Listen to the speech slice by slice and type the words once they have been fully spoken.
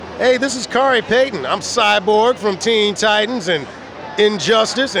Hey, this is Kari Payton. I'm Cyborg from Teen Titans and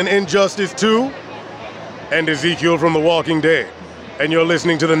Injustice and Injustice 2 and Ezekiel from The Walking Dead. And you're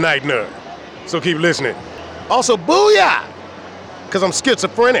listening to The Night Nerd. So keep listening. Also, booyah! Because I'm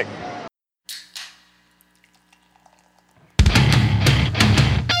schizophrenic.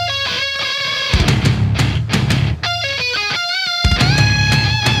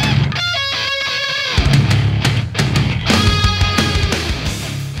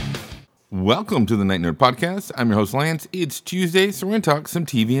 Welcome to the Night Nerd Podcast. I'm your host, Lance. It's Tuesday, so we're going to talk some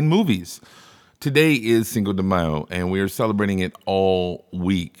TV and movies. Today is Cinco de Mayo, and we are celebrating it all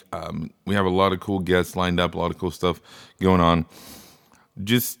week. We have a lot of cool guests lined up, a lot of cool stuff going on.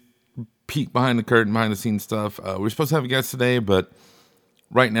 Just peek behind the curtain, behind the scenes stuff. We're supposed to have a guest today, but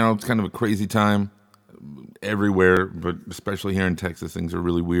right now it's kind of a crazy time everywhere, but especially here in Texas. Things are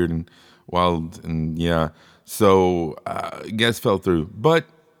really weird and wild, and yeah. So guest fell through, but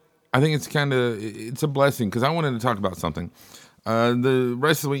I think it's a blessing because I wanted to talk about something. The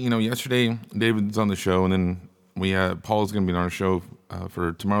rest of the week, yesterday David's on the show, and then Paul's going to be on our show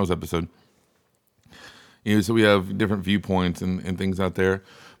for tomorrow's episode. So we have different viewpoints and things out there.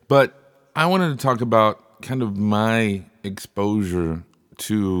 But I wanted to talk about kind of my exposure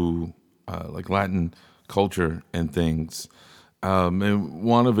to like Latin culture and things. And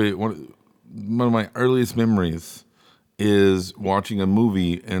one of my earliest memories is watching a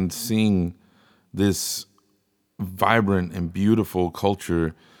movie and seeing this vibrant and beautiful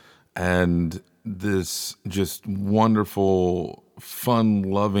culture and this just wonderful,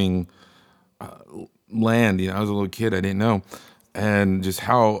 fun-loving land. I was a little kid, I didn't know, and just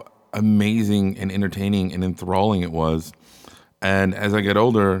how amazing and entertaining and enthralling it was. And as I got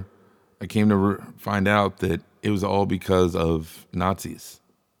older, I came to find out that it was all because of Nazis.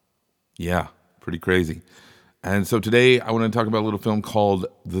 Yeah, pretty crazy. And so today I want to talk about a little film called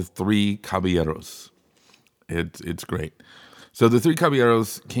The Three Caballeros. It's great. So The Three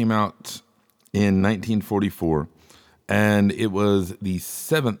Caballeros came out in 1944, and it was the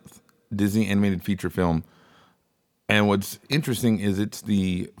 7th Disney animated feature film. And what's interesting is it's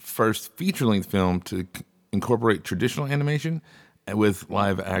the first feature-length film to incorporate traditional animation with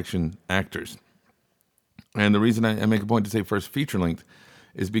live-action actors. And the reason I make a point to say first feature-length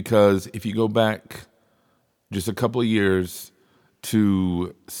is because if you go back just a couple of years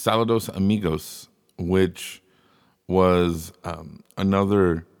to Saludos Amigos, which was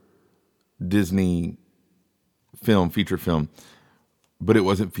another Disney feature film, but it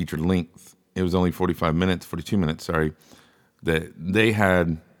wasn't feature length. It was only 42 minutes, that they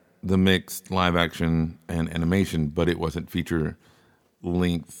had the mixed live action and animation, but it wasn't feature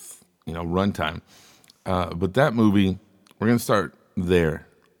length, runtime. But that movie, we're going to start there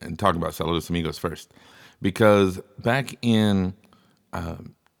and talk about Saludos Amigos first. Because back in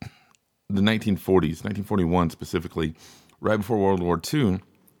the 1940s, 1941 specifically, right before World War II,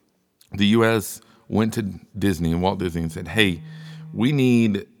 the U.S. went to Disney and Walt Disney and said, hey, we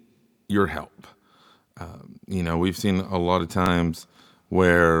need your help. We've seen a lot of times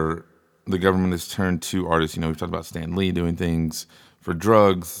where the government has turned to artists. We've talked about Stan Lee doing things for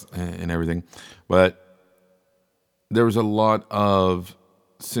drugs and everything. But there was a lot of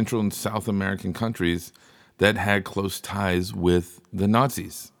Central and South American countries that had close ties with the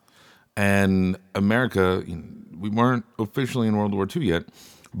Nazis. And America, we weren't officially in World War II yet,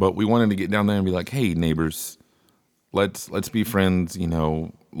 but we wanted to get down there and be like, hey, neighbors, let's be friends,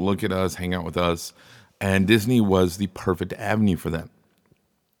 look at us, hang out with us. And Disney was the perfect avenue for that.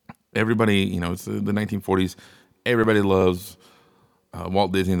 Everybody, it's the 1940s, everybody loves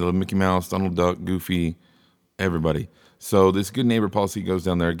Walt Disney, they love Mickey Mouse, Donald Duck, Goofy, everybody. So this good neighbor policy goes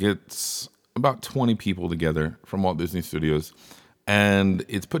down there, gets about 20 people together from Walt Disney Studios, and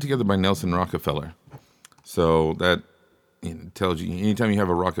it's put together by Nelson Rockefeller. So that tells you, anytime you have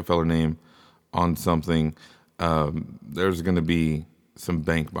a Rockefeller name on something, there's going to be some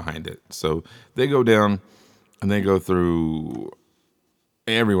bank behind it. So they go down and they go through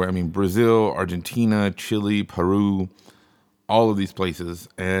everywhere. Brazil, Argentina, Chile, Peru, all of these places,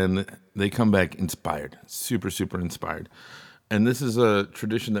 and they come back inspired, super, super inspired. And this is a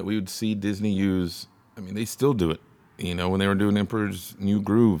tradition that we would see Disney use. They still do it. When they were doing Emperor's New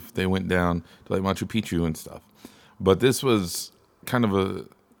Groove, they went down to like Machu Picchu and stuff. But this was kind of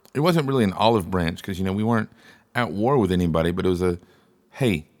it wasn't really an olive branch because, we weren't at war with anybody, but it was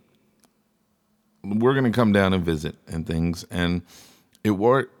hey, we're going to come down and visit and things. And it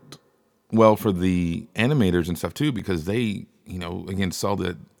worked well for the animators and stuff too, because they, again, saw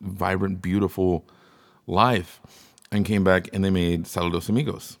that vibrant, beautiful life. And came back and they made Saludos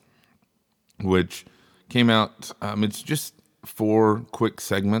Amigos, which came out. It's just 4 quick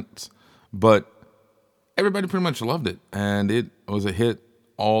segments, but everybody pretty much loved it, and it was a hit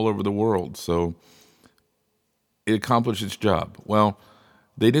all over the world. So it accomplished its job. Well,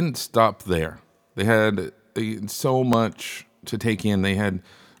 they didn't stop there. They had so much to take in. They had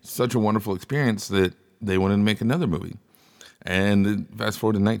such a wonderful experience that they wanted to make another movie. And fast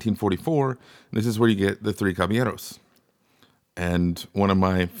forward to 1944, this is where you get the Three Caballeros, and one of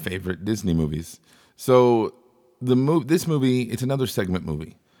my favorite Disney movies. So this movie, it's another segment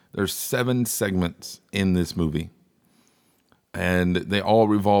movie. There's 7 segments in this movie, and they all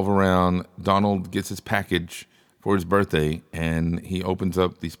revolve around Donald gets his package for his birthday, and he opens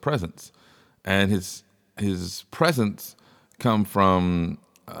up these presents, and his presents come from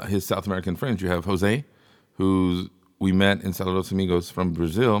his South American friends. You have Jose, who we met in Saludos Amigos from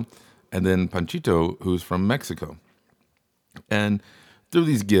Brazil, and then Panchito, who's from Mexico. And through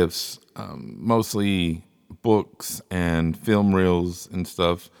these gifts, mostly books and film reels and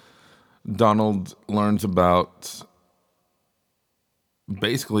stuff, Donald learns about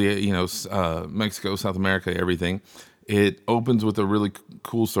basically, Mexico, South America, everything. It opens with a really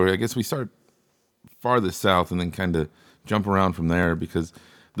cool story. I guess we start farthest south and then kind of jump around from there, because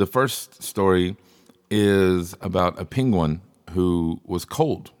the first story is about a penguin who was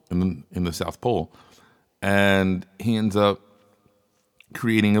cold in the South Pole, and he ends up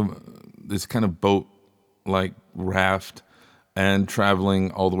creating this kind of boat-like raft and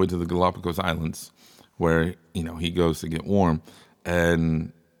traveling all the way to the Galapagos Islands, where he goes to get warm.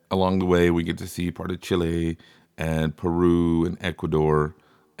 And along the way, we get to see part of Chile and Peru and Ecuador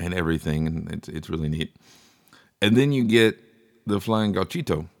and everything, and it's really neat. And then you get the Flying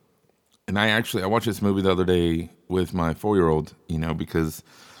Gauchito. And I watched this movie the other day with my 4-year-old, because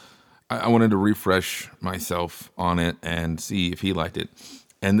I wanted to refresh myself on it and see if he liked it.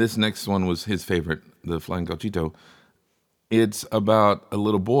 And this next one was his favorite, the Flying Gauchito. It's about a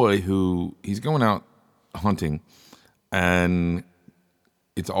little boy who he's going out hunting, and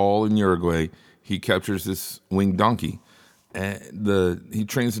it's all in Uruguay. He captures this winged donkey, and he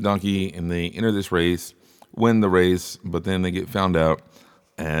trains the donkey, and they enter this race, win the race, but then they get found out,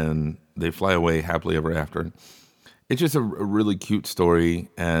 and they fly away happily ever after. It's just a really cute story,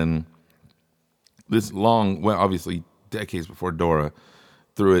 and this obviously decades before Dora,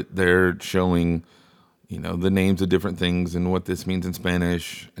 through it they're showing, the names of different things and what this means in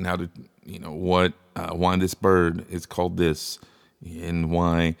Spanish, and how to, why this bird is called this, and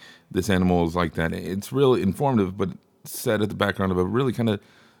why this animal is like that. It's really informative, but set at the background of a really kind of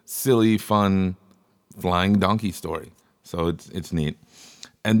silly, fun flying donkey story. So it's neat.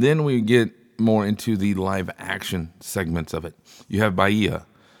 And then we get more into the live action segments of it. You have Bahia,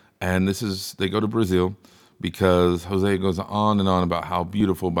 and they go to Brazil because Jose goes on and on about how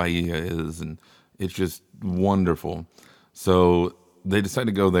beautiful Bahia is, and it's just wonderful. So they decide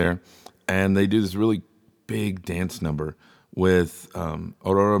to go there, and they do this really big dance number with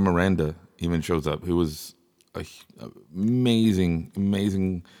Aurora Miranda even shows up, who was a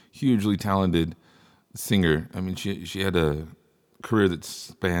amazing, hugely talented singer. I mean, she had a career that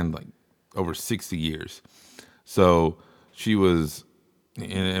spanned like over 60 years. So she was, at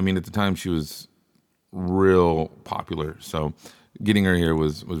the time she was real popular. So getting her here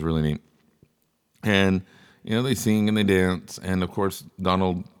was really neat. And, they sing and they dance. And of course,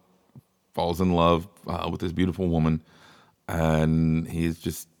 Donald falls in love with this beautiful woman, and he's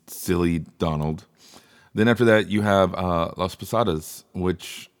just silly Donald. Then after that, you have Las Posadas,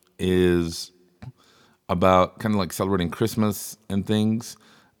 which is about kind of like celebrating Christmas and things,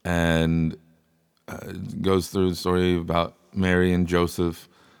 and goes through the story about Mary and Joseph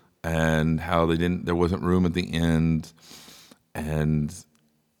and how there wasn't room at the end, and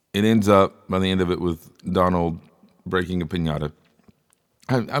it ends up by the end of it with Donald breaking a piñata.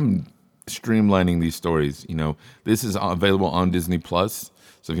 I'm streamlining these stories. This is available on Disney Plus,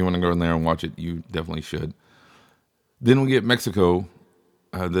 so if you want to go in there and watch it, you definitely should. Then we get Mexico.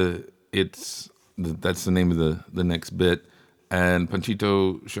 That's the name of the next bit. And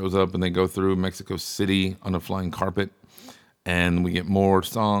Panchito shows up, and they go through Mexico City on a flying carpet, and we get more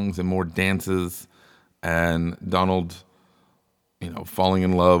songs and more dances, and Donald, falling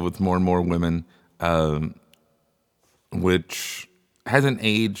in love with more and more women, which hasn't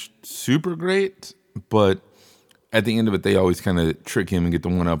aged super great, but at the end of it, they always kind of trick him and get the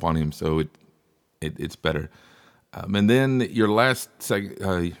one up on him, so it's better. And then your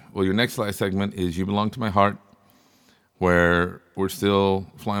your next last segment is You Belong to My Heart, where we're still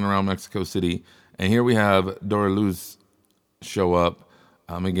flying around Mexico City. And here we have Dora Luz show up.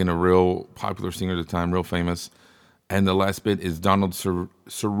 Again, a real popular singer at the time, real famous. And the last bit is Donald's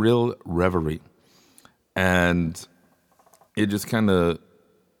Surreal Reverie. And it just kind of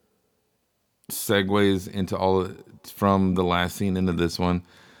segues into from the last scene into this one.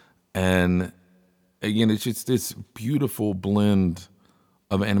 And again, it's just this beautiful blend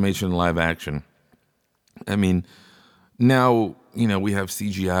of animation and live action. I mean, now, we have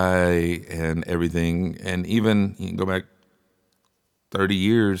CGI and everything, and even you can go back 30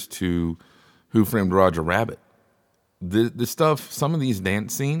 years to Who Framed Roger Rabbit. The stuff, some of these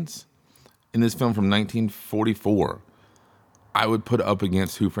dance scenes in this film from 1944, I would put up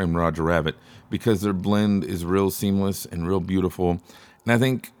against Who Framed Roger Rabbit because their blend is real seamless and real beautiful. And I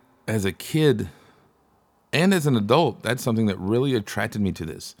think as a kid and as an adult, that's something that really attracted me to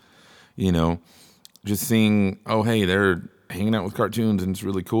this. Just seeing, oh, hey, they're hanging out with cartoons and it's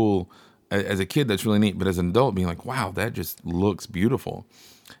really cool. As a kid, that's really neat. But as an adult, being like, wow, that just looks beautiful.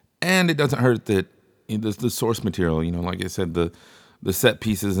 And it doesn't hurt that the source material, like I said, the set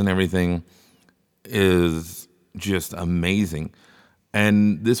pieces and everything is just amazing.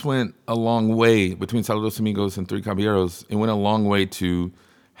 And this went a long way between Saludos Amigos and Three Caballeros. It went a long way to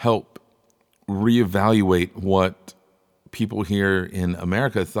help reevaluate what people here in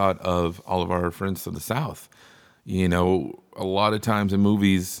America thought of all of our friends to the South. A lot of times in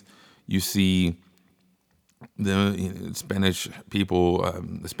movies, you see the Spanish people,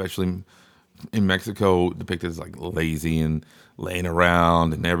 especially in Mexico, depicted as like lazy and laying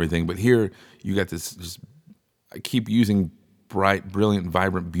around and everything. But here, you got this. Just I keep using bright, brilliant,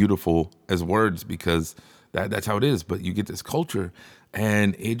 vibrant, beautiful as words because that's how it is. But you get this culture,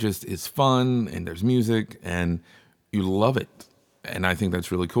 and it just is fun, and there's music, and you love it. And I think that's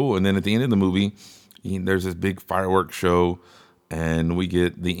really cool. And then at the end of the movie, there's this big fireworks show, and we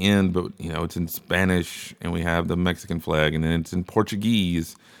get the end, but it's in Spanish, and we have the Mexican flag, and then it's in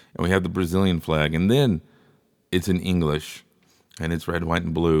Portuguese, and we have the Brazilian flag, and then it's in English, and it's red, white,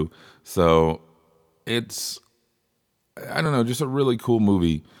 and blue. So it's, I don't know, just a really cool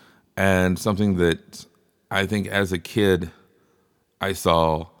movie, and something that I think as a kid I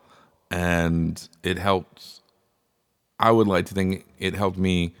saw, and it helped. I would like to think it helped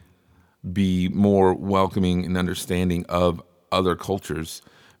me be more welcoming and understanding of other cultures,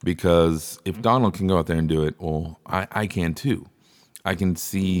 because if Donald can go out there and do it, well, I can too. I can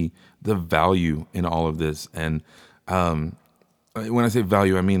see the value in all of this. And when I say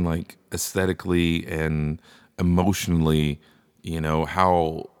value, I mean like aesthetically and emotionally,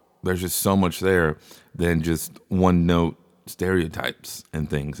 how there's just so much there than just one note stereotypes and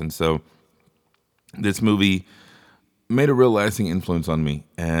things. And so this movie made a real lasting influence on me,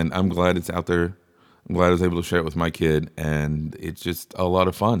 and I'm glad it's out there. I'm glad I was able to share it with my kid, and it's just a lot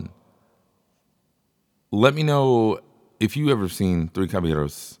of fun. Let me know if you ever seen Three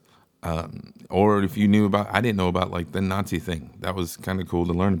Caballeros, or if you knew about, I didn't know about like the Nazi thing. That was kind of cool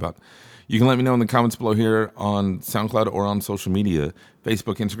to learn about. You can let me know in the comments below here on SoundCloud or on social media,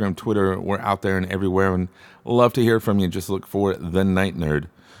 Facebook, Instagram, Twitter. We're out there and everywhere, and love to hear from you. Just look for The Night Nerd.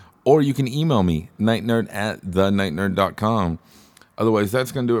 Or you can email me, nightnerd@thenightnerd.com. Otherwise,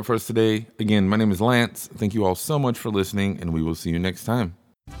 that's going to do it for us today. Again, my name is Lance. Thank you all so much for listening, and we will see you next time.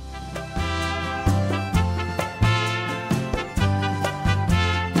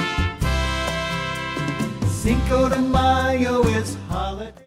 Cinco de Mayo is holiday.